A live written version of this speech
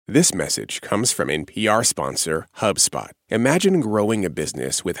This message comes from NPR sponsor HubSpot. Imagine growing a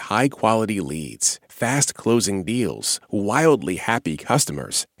business with high-quality leads, fast-closing deals, wildly happy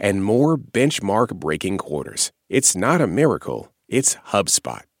customers, and more benchmark-breaking quarters. It's not a miracle, it's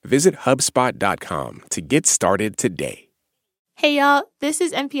HubSpot. Visit HubSpot.com to get started today. Hey, y'all. This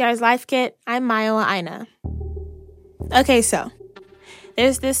is NPR's Life Kit. I'm Mayowa Aina. Okay, so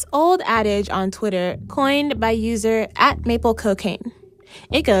there's this old adage on Twitter coined by user @MapleCocaine.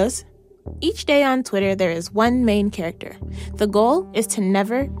 It goes, each day on Twitter there is one main character. The goal is to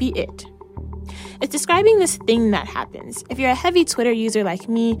never be it. It's describing this thing that happens. If you're a heavy Twitter user like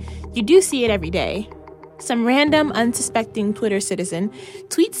me, you do see it every day. Some random, unsuspecting Twitter citizen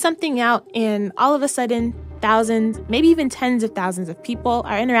tweets something out and all of a sudden, thousands, maybe even tens of thousands of people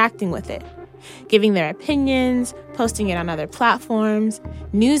are interacting with it, giving their opinions, posting it on other platforms.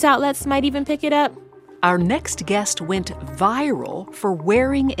 News outlets might even pick it up. Our next guest went viral for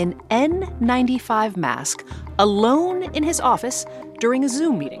wearing an N95 mask alone in his office during a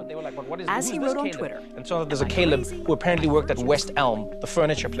Zoom meeting. They were like, as he wrote on Twitter. And so there's a Caleb who apparently worked at West Elm, the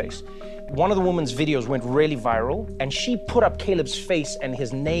furniture place. One of the woman's videos went really viral, and she put up Caleb's face and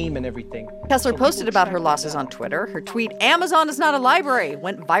his name and everything. Kessler posted about her losses on Twitter. Her tweet, "Amazon is not a library,"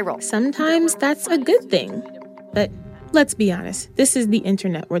 went viral. Sometimes that's a good thing. But let's be honest, this is the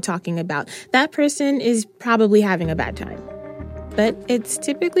internet we're talking about. That person is probably having a bad time. But it's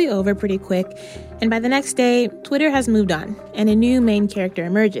typically over pretty quick, and by the next day, Twitter has moved on, and a new main character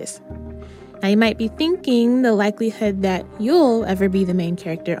emerges. Now, you might be thinking the likelihood that you'll ever be the main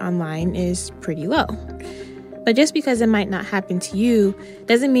character online is pretty low. But just because it might not happen to you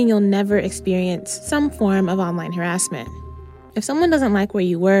doesn't mean you'll never experience some form of online harassment. If someone doesn't like where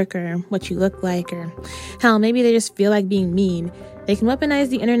you work or what you look like, or hell, maybe they just feel like being mean, they can weaponize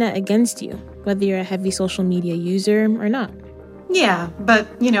the internet against you, whether you're a heavy social media user or not. Yeah, but,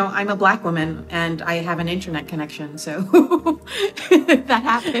 I'm a Black woman and I have an internet connection, so that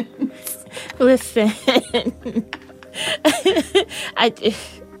happens. Listen,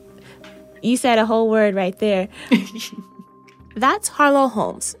 you said a whole word right there. That's Harlow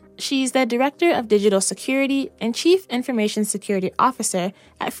Holmes. She's the Director of Digital Security and Chief Information Security Officer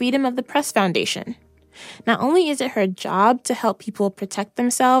at Freedom of the Press Foundation. Not only is it her job to help people protect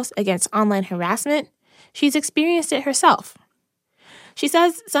themselves against online harassment, she's experienced it herself. She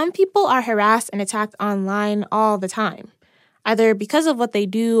says some people are harassed and attacked online all the time, either because of what they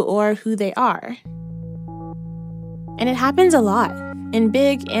do or who they are. And it happens a lot, in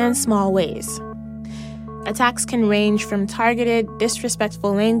big and small ways. Attacks can range from targeted,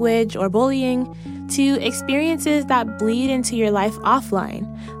 disrespectful language or bullying to experiences that bleed into your life offline,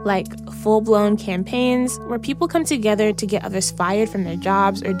 like full-blown campaigns where people come together to get others fired from their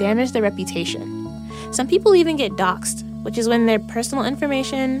jobs or damage their reputation. Some people even get doxxed, which is when their personal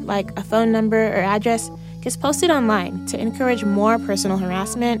information, like a phone number or address, gets posted online to encourage more personal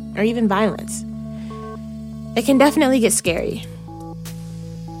harassment or even violence. It can definitely get scary.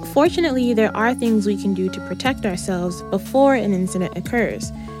 Fortunately, there are things we can do to protect ourselves before an incident occurs.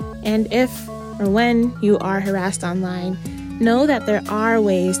 And if or when you are harassed online, know that there are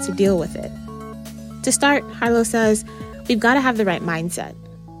ways to deal with it. To start, Harlow says, we've got to have the right mindset.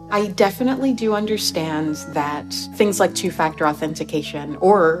 I definitely do understand that things like two-factor authentication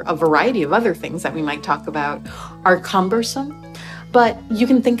or a variety of other things that we might talk about are cumbersome, but you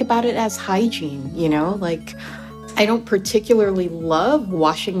can think about it as hygiene, like I don't particularly love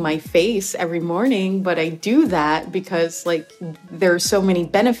washing my face every morning, but I do that because there are so many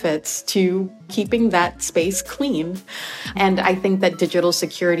benefits to keeping that space clean. And I think that digital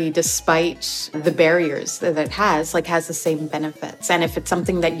security, despite the barriers that it has the same benefits. And if it's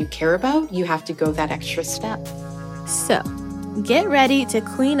something that you care about, you have to go that extra step. So, get ready to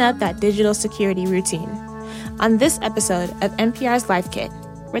clean up that digital security routine. On this episode of NPR's Life Kit,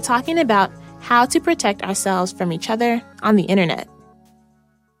 we're talking about how to protect ourselves from each other on the internet.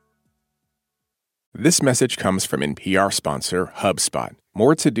 This message comes from NPR sponsor HubSpot.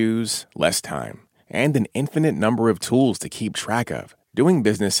 More to-dos, less time, and an infinite number of tools to keep track of. Doing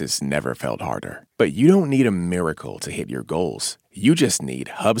business has never felt harder. But you don't need a miracle to hit your goals. You just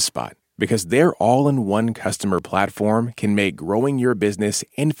need HubSpot, because their all-in-one customer platform can make growing your business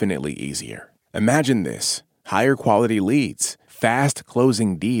infinitely easier. Imagine this: higher quality leads, fast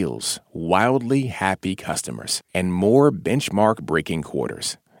closing deals, wildly happy customers, and more benchmark-breaking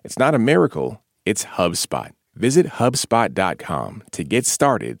quarters. It's not a miracle, it's HubSpot. Visit HubSpot.com to get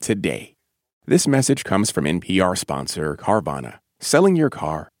started today. This message comes from NPR sponsor Carvana. Selling your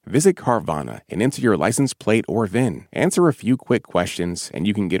car? Visit Carvana and enter your license plate or VIN. Answer a few quick questions, and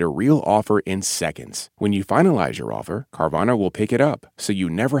you can get a real offer in seconds. When you finalize your offer, Carvana will pick it up, so you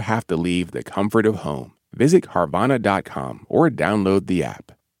never have to leave the comfort of home. Visit Carvana.com or download the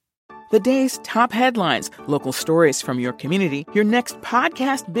app. The day's top headlines, local stories from your community, your next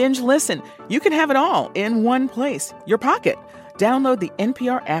podcast binge listen. You can have it all in one place, your pocket. Download the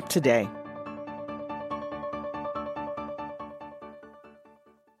NPR app today.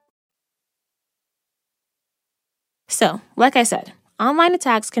 So, like I said, online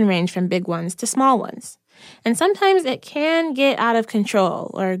attacks can range from big ones to small ones. And sometimes it can get out of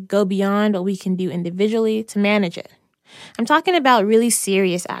control or go beyond what we can do individually to manage it. I'm talking about really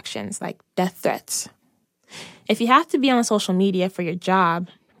serious actions like death threats. If you have to be on social media for your job,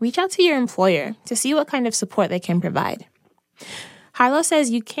 reach out to your employer to see what kind of support they can provide. Harlow says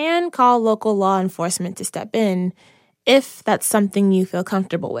you can call local law enforcement to step in if that's something you feel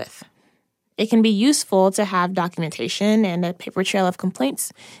comfortable with. It can be useful to have documentation and a paper trail of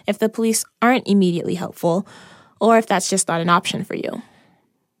complaints if the police aren't immediately helpful or if that's just not an option for you.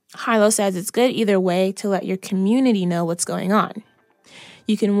 Harlow says it's good either way to let your community know what's going on.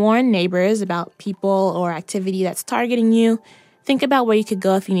 You can warn neighbors about people or activity that's targeting you, think about where you could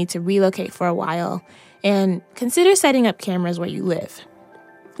go if you need to relocate for a while, and consider setting up cameras where you live.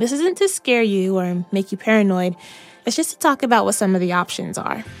 This isn't to scare you or make you paranoid, it's just to talk about what some of the options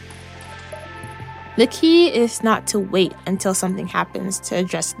are. The key is not to wait until something happens to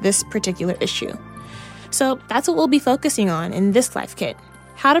address this particular issue. So that's what we'll be focusing on in this Life Kit: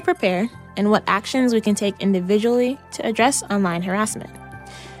 how to prepare and what actions we can take individually to address online harassment.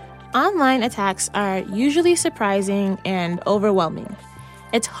 Online attacks are usually surprising and overwhelming.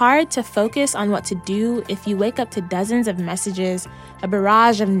 It's hard to focus on what to do if you wake up to dozens of messages, a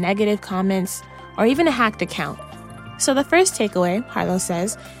barrage of negative comments, or even a hacked account. So the first takeaway, Harlow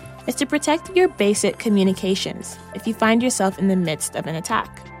says, is to protect your basic communications if you find yourself in the midst of an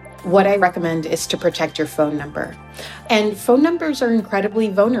attack. What I recommend is to protect your phone number. And phone numbers are incredibly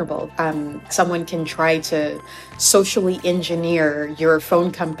vulnerable. Someone can try to socially engineer your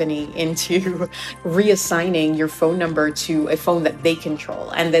phone company into reassigning your phone number to a phone that they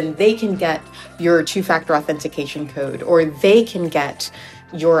control. And then they can get your two-factor authentication code, or they can get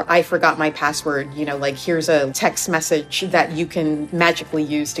your I forgot my password, like here's a text message that you can magically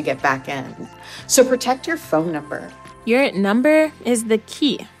use to get back in. So protect your phone number. Your number is the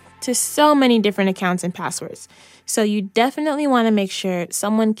key to so many different accounts and passwords, so you definitely want to make sure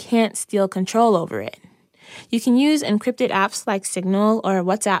someone can't steal control over it. You can use encrypted apps like Signal or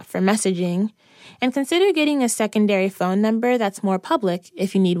WhatsApp for messaging, and consider getting a secondary phone number that's more public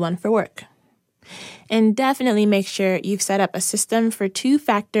if you need one for work. And definitely make sure you've set up a system for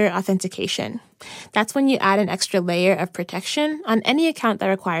two-factor authentication. That's when you add an extra layer of protection on any account that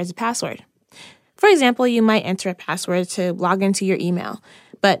requires a password. For example, you might enter a password to log into your email,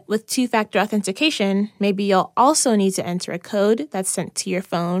 but with two-factor authentication, maybe you'll also need to enter a code that's sent to your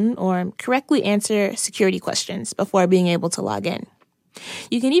phone or correctly answer security questions before being able to log in.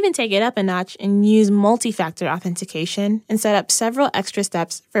 You can even take it up a notch and use multi-factor authentication and set up several extra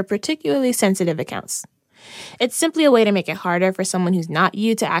steps for particularly sensitive accounts. It's simply a way to make it harder for someone who's not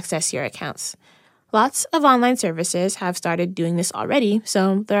you to access your accounts. Lots of online services have started doing this already,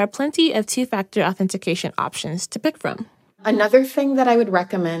 so there are plenty of two-factor authentication options to pick from. Another thing that I would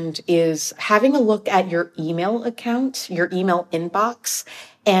recommend is having a look at your email account, your email inbox,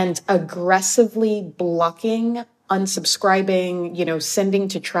 and aggressively blocking, unsubscribing, sending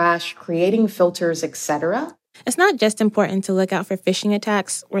to trash, creating filters, etc. It's not just important to look out for phishing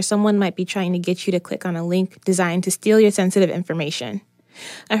attacks where someone might be trying to get you to click on a link designed to steal your sensitive information.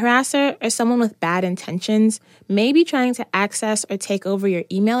 A harasser or someone with bad intentions may be trying to access or take over your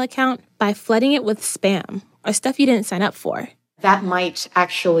email account by flooding it with spam or stuff you didn't sign up for. That might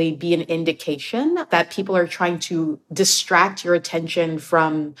actually be an indication that people are trying to distract your attention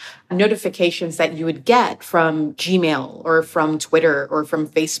from notifications that you would get from Gmail or from Twitter or from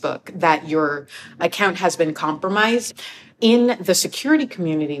Facebook that your account has been compromised. In the security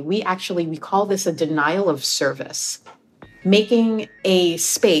community, we call this a denial of service, making a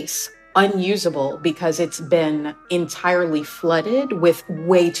space unusable because it's been entirely flooded with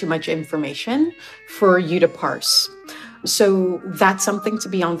way too much information for you to parse. So that's something to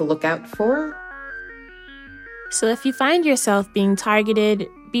be on the lookout for. So if you find yourself being targeted,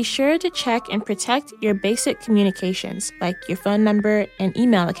 be sure to check and protect your basic communications, like your phone number and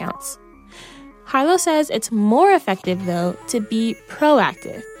email accounts. Harlow says it's more effective, though, to be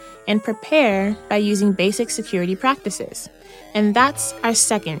proactive and prepare by using basic security practices. And that's our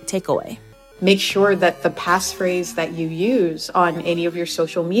second takeaway. Make sure that the passphrase that you use on any of your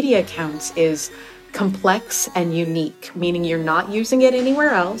social media accounts is complex and unique, meaning you're not using it anywhere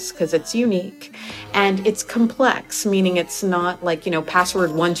else because it's unique. And it's complex, meaning it's not like,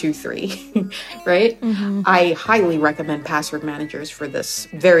 password 123, right? I highly recommend password managers for this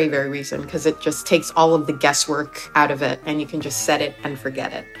very, very reason, because it just takes all of the guesswork out of it and you can just set it and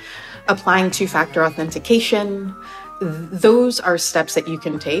forget it. Applying two-factor authentication, those are steps that you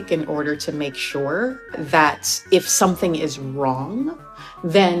can take in order to make sure that if something is wrong,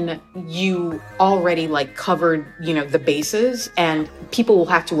 then you already covered, the bases, and people will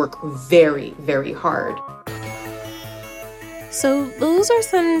have to work very, very hard. So those are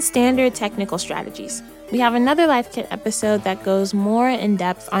some standard technical strategies. We have another Life Kit episode that goes more in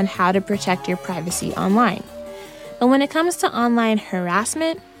depth on how to protect your privacy online. But when it comes to online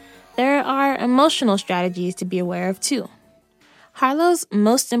harassment, there are emotional strategies to be aware of too. Harlow's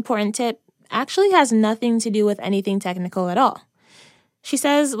most important tip actually has nothing to do with anything technical at all. She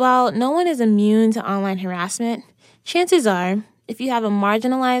says, while no one is immune to online harassment, chances are, if you have a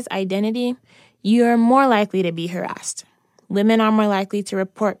marginalized identity, you're more likely to be harassed. Women are more likely to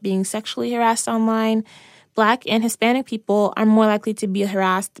report being sexually harassed online. Black and Hispanic people are more likely to be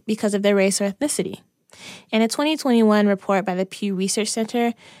harassed because of their race or ethnicity. And a 2021 report by the Pew Research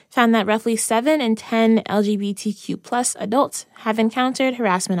Center found that roughly 7 in 10 LGBTQ+ adults have encountered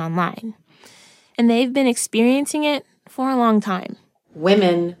harassment online. And they've been experiencing it for a long time.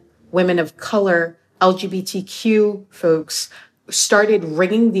 Women of color, LGBTQ folks started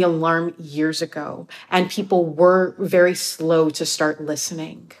ringing the alarm years ago, and people were very slow to start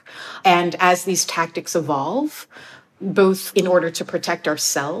listening. And as these tactics evolve, both in order to protect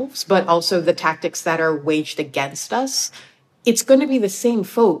ourselves, but also the tactics that are waged against us, it's going to be the same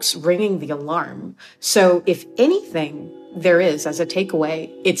folks ringing the alarm. So if anything there is as a takeaway,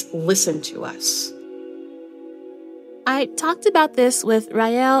 it's listen to us. I talked about this with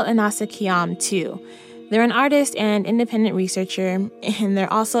Rael Inasakiam too. They're an artist and independent researcher, and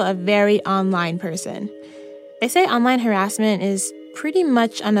they're also a very online person. They say online harassment is pretty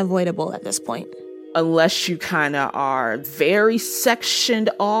much unavoidable at this point. Unless you kind of are very sectioned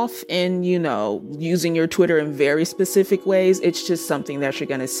off in, using your Twitter in very specific ways, it's just something that you're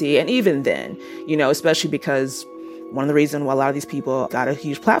going to see. And even then, especially because one of the reasons why a lot of these people got a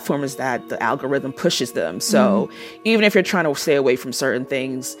huge platform is that the algorithm pushes them. So even if you're trying to stay away from certain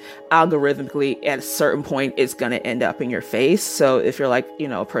things, algorithmically at a certain point, it's going to end up in your face. So if you're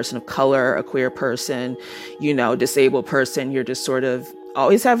a person of color, a queer person, disabled person, you're just sort of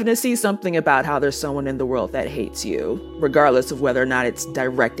always having to see something about how there's someone in the world that hates you, regardless of whether or not it's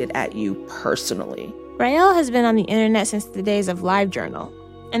directed at you personally. Rael has been on the internet since the days of LiveJournal,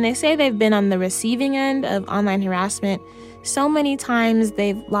 and they say they've been on the receiving end of online harassment so many times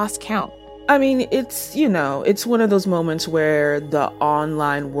they've lost count. I mean, it's one of those moments where the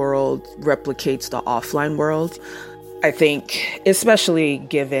online world replicates the offline world. I think, especially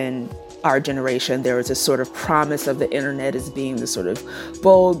given our generation, there was this sort of promise of the internet as being this sort of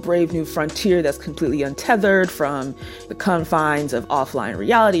bold, brave new frontier that's completely untethered from the confines of offline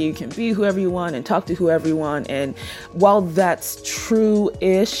reality. You can be whoever you want and talk to whoever you want. And while that's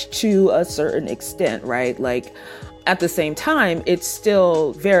true-ish to a certain extent, right? At the same time, it's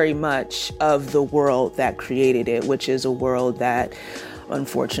still very much of the world that created it, which is a world that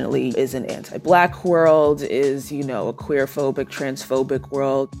unfortunately is an anti-Black world, is, a queer-phobic, transphobic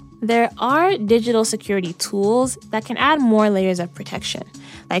world. There are digital security tools that can add more layers of protection,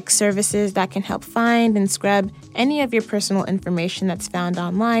 like services that can help find and scrub any of your personal information that's found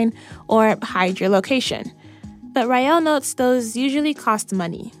online or hide your location. But Rael notes those usually cost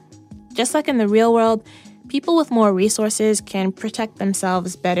money. Just like in the real world, people with more resources can protect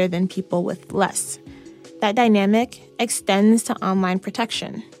themselves better than people with less. That dynamic extends to online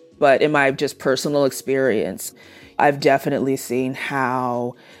protection. But in my just personal experience, I've definitely seen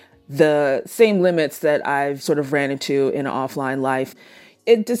how the same limits that I've sort of ran into in an offline life,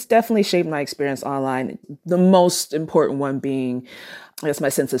 it just definitely shaped my experience online. The most important one being, I guess, my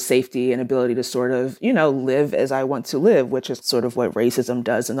sense of safety and ability to sort of, live as I want to live, which is sort of what racism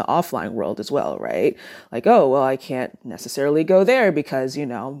does in the offline world as well, right? I can't necessarily go there because,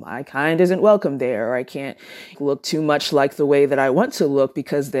 my kind isn't welcome there, or I can't look too much like the way that I want to look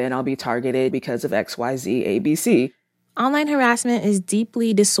because then I'll be targeted because of X, Y, Z, A, B, C. Online harassment is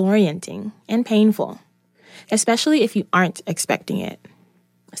deeply disorienting and painful, especially if you aren't expecting it.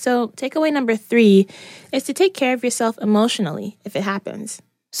 So takeaway number 3 is to take care of yourself emotionally if it happens.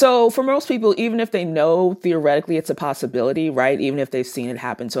 So for most people, even if they know theoretically it's a possibility, right? Even if they've seen it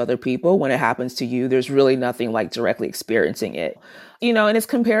happen to other people, when it happens to you, there's really nothing like directly experiencing it. And it's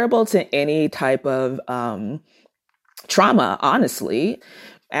comparable to any type of trauma, honestly.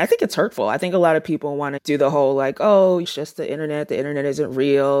 And I think it's hurtful. I think a lot of people want to do the whole like, oh, it's just the internet isn't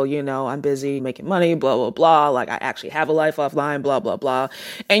real. I'm busy making money, blah, blah, blah. Like I actually have a life offline, blah, blah, blah.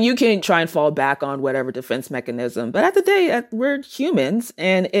 And you can try and fall back on whatever defense mechanism. But at the day, we're humans,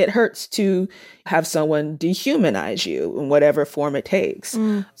 and it hurts to have someone dehumanize you in whatever form it takes.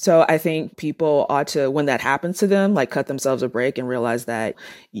 So I think people ought to, when that happens to them, like cut themselves a break and realize that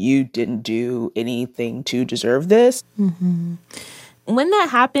you didn't do anything to deserve this. Mm-hmm. When that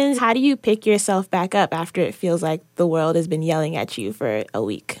happens, how do you pick yourself back up after it feels like the world has been yelling at you for a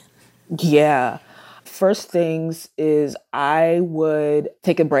week? Yeah. First things is I would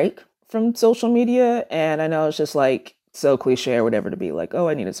take a break from social media. And I know it's just like so cliche or whatever to be like, oh,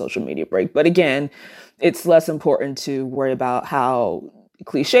 I need a social media break. But again, it's less important to worry about how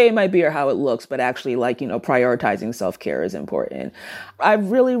cliche it might be or how it looks, but actually prioritizing self-care is important. I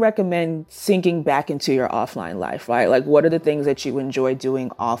really recommend sinking back into your offline life, right? Like what are the things that you enjoy doing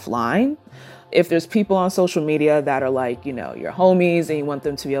offline? If there's people on social media that are like, your homies and you want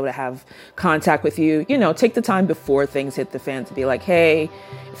them to be able to have contact with you, take the time before things hit the fan to be like, hey,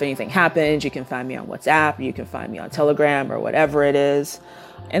 if anything happens, you can find me on WhatsApp, you can find me on Telegram or whatever it is.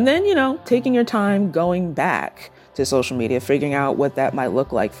 And then, taking your time going back to social media, figuring out what that might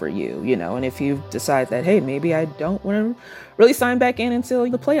look like for you, and if you decide that, hey, maybe I don't want to really sign back in until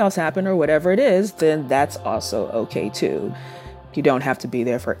the playoffs happen or whatever it is, then that's also okay too. You don't have to be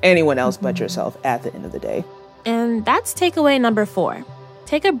there for anyone else but yourself at the end of the day. And that's takeaway number 4.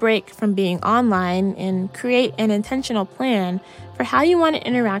 Take a break from being online and create an intentional plan for how you want to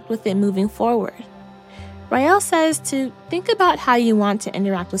interact with it moving forward. Rael says to think about how you want to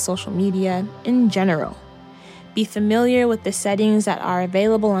interact with social media in general. Be familiar with the settings that are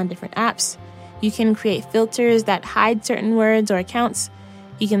available on different apps. You can create filters that hide certain words or accounts.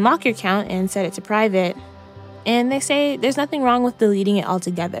 You can lock your account and set it to private. And they say there's nothing wrong with deleting it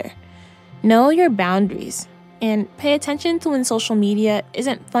altogether. Know your boundaries and pay attention to when social media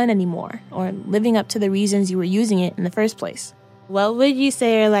isn't fun anymore or living up to the reasons you were using it in the first place. What would you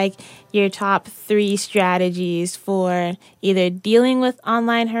say are like your top 3 strategies for either dealing with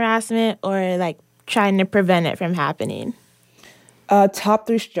online harassment or like trying to prevent it from happening? Top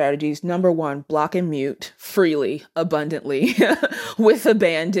 3 strategies. Number 1, block and mute freely, abundantly, with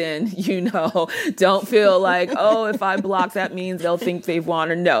abandon. Don't feel like, oh, if I block, that means they'll think they want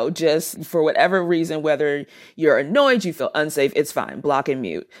to know. Just for whatever reason, whether you're annoyed, you feel unsafe, it's fine. Block and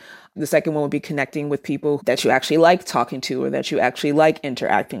mute. The second one would be connecting with people that you actually like talking to or that you actually like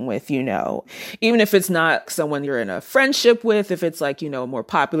interacting with, Even if it's not someone you're in a friendship with, if it's like, a more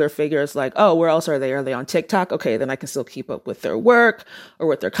popular figure, it's like, oh, where else are they? Are they on TikTok? Okay, then I can still keep up with their work or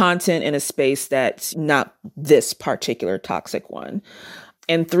with their content in a space that's not this particular toxic one.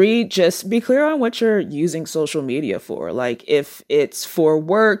 And 3, just be clear on what you're using social media for. Like if it's for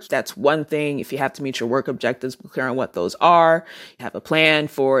work, that's one thing. If you have to meet your work objectives, be clear on what those are. You have a plan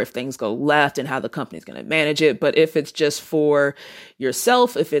for if things go left and how the company's going to manage it. But if it's just for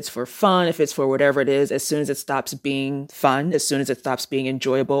yourself, if it's for fun, if it's for whatever it is, as soon as it stops being fun, as soon as it stops being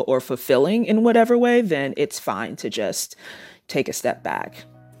enjoyable or fulfilling in whatever way, then it's fine to just take a step back.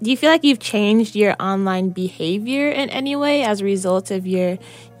 Do you feel like you've changed your online behavior in any way as a result of your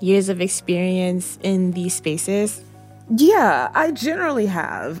years of experience in these spaces? Yeah, I generally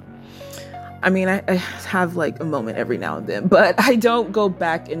have. I mean, I have like a moment every now and then, but I don't go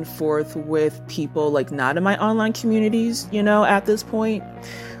back and forth with people like not in my online communities, at this point.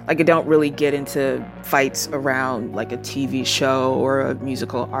 Like I don't really get into fights around like a TV show or a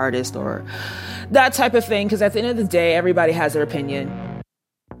musical artist or that type of thing, because at the end of the day, everybody has their opinion.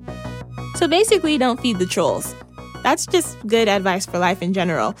 So basically, don't feed the trolls. That's just good advice for life in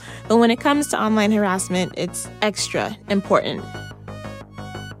general. But when it comes to online harassment, it's extra important.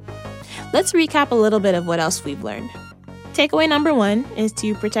 Let's recap a little bit of what else we've learned. Takeaway number 1 is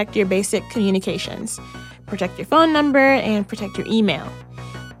to protect your basic communications. Protect your phone number and protect your email.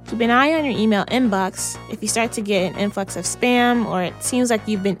 Keep an eye on your email inbox. If you start to get an influx of spam or it seems like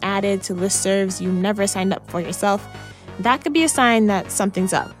you've been added to listservs you never signed up for yourself, that could be a sign that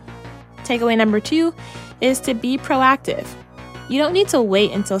something's up. Takeaway number 2 is to be proactive. You don't need to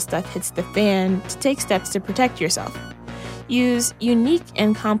wait until stuff hits the fan to take steps to protect yourself. Use unique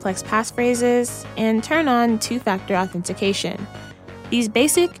and complex passphrases and turn on 2-factor authentication. These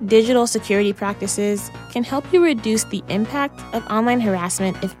basic digital security practices can help you reduce the impact of online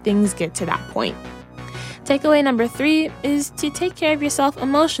harassment if things get to that point. Takeaway number 3 is to take care of yourself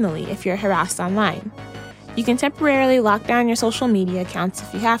emotionally if you're harassed online. You can temporarily lock down your social media accounts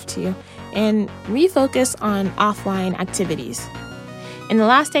if you have to, and refocus on offline activities. And the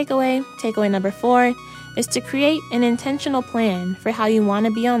last takeaway number 4, is to create an intentional plan for how you want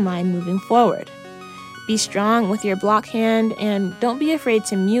to be online moving forward. Be strong with your block hand, and don't be afraid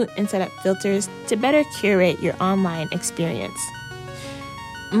to mute and set up filters to better curate your online experience.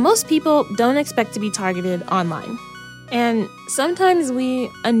 Most people don't expect to be targeted online, and sometimes we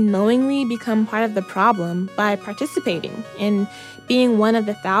unknowingly become part of the problem by participating in being one of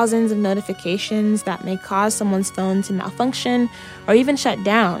the thousands of notifications that may cause someone's phone to malfunction or even shut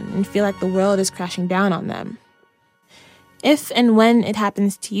down and feel like the world is crashing down on them. If and when it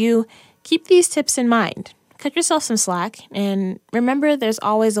happens to you, keep these tips in mind. Cut yourself some slack, and remember there's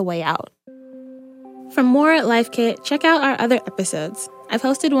always a way out. For more at Life Kit, check out our other episodes. I've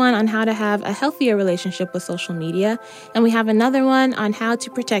hosted one on how to have a healthier relationship with social media, and we have another one on how to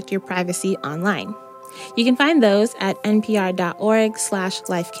protect your privacy online. You can find those at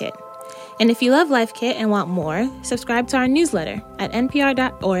npr.org/lifekit. And if you love Life Kit and want more, subscribe to our newsletter at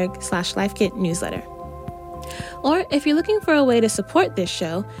npr.org/lifekit newsletter. Or if you're looking for a way to support this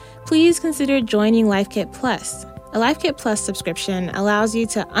show, please consider joining Life Kit Plus. A Life Kit Plus subscription allows you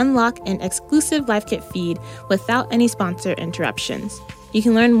to unlock an exclusive Life Kit feed without any sponsor interruptions. You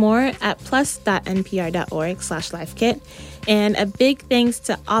can learn more at plus.npr.org/lifekit. And a big thanks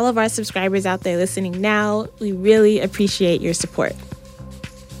to all of our subscribers out there listening now. We really appreciate your support.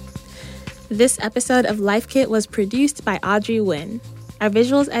 This episode of Life Kit was produced by Audrey Nguyen. Our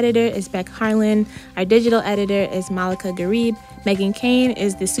visuals editor is Beck Harlan. Our digital editor is Malika Garib. Megan Kane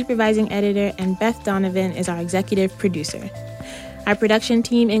is the supervising editor, and Beth Donovan is our executive producer. Our production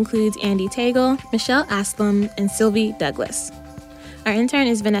team includes Andy Tagle, Michelle Aslam, and Sylvie Douglas. Our intern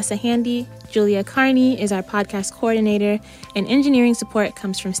is Vanessa Handy. Julia Carney is our podcast coordinator, and engineering support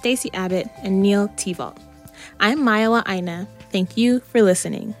comes from Stacey Abbott and Neil Tevault. I'm Mayawa Aina. Thank you for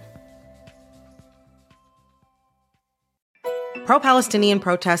listening. Pro-Palestinian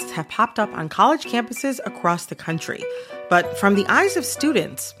protests have popped up on college campuses across the country. But from the eyes of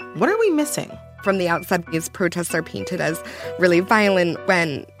students, what are we missing? From the outside, these protests are painted as really violent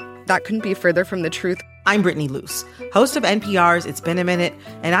when that couldn't be further from the truth. I'm Brittany Luce, host of NPR's It's Been a Minute,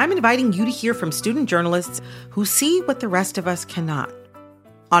 and I'm inviting you to hear from student journalists who see what the rest of us cannot.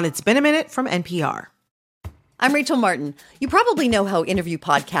 On It's Been a Minute from NPR. I'm Rachel Martin. You probably know how interview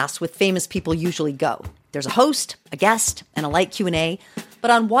podcasts with famous people usually go. There's a host, a guest, and a light Q&A.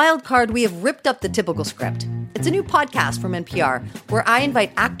 But on Wildcard, we have ripped up the typical script. It's a new podcast from NPR where I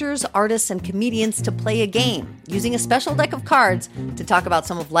invite actors, artists, and comedians to play a game using a special deck of cards to talk about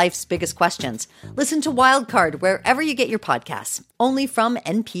some of life's biggest questions. Listen to Wildcard wherever you get your podcasts, only from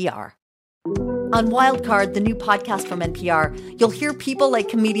NPR. On Wildcard, the new podcast from NPR, you'll hear people like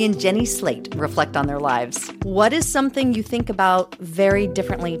comedian Jenny Slate reflect on their lives. What is something you think about very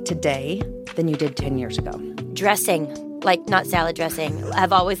differently today than you did 10 years ago? Dressing. Like, not salad dressing.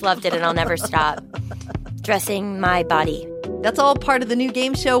 I've always loved it and I'll never stop. Dressing my body. That's all part of the new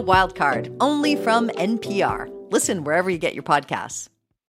game show Wildcard, only from NPR. Listen wherever you get your podcasts.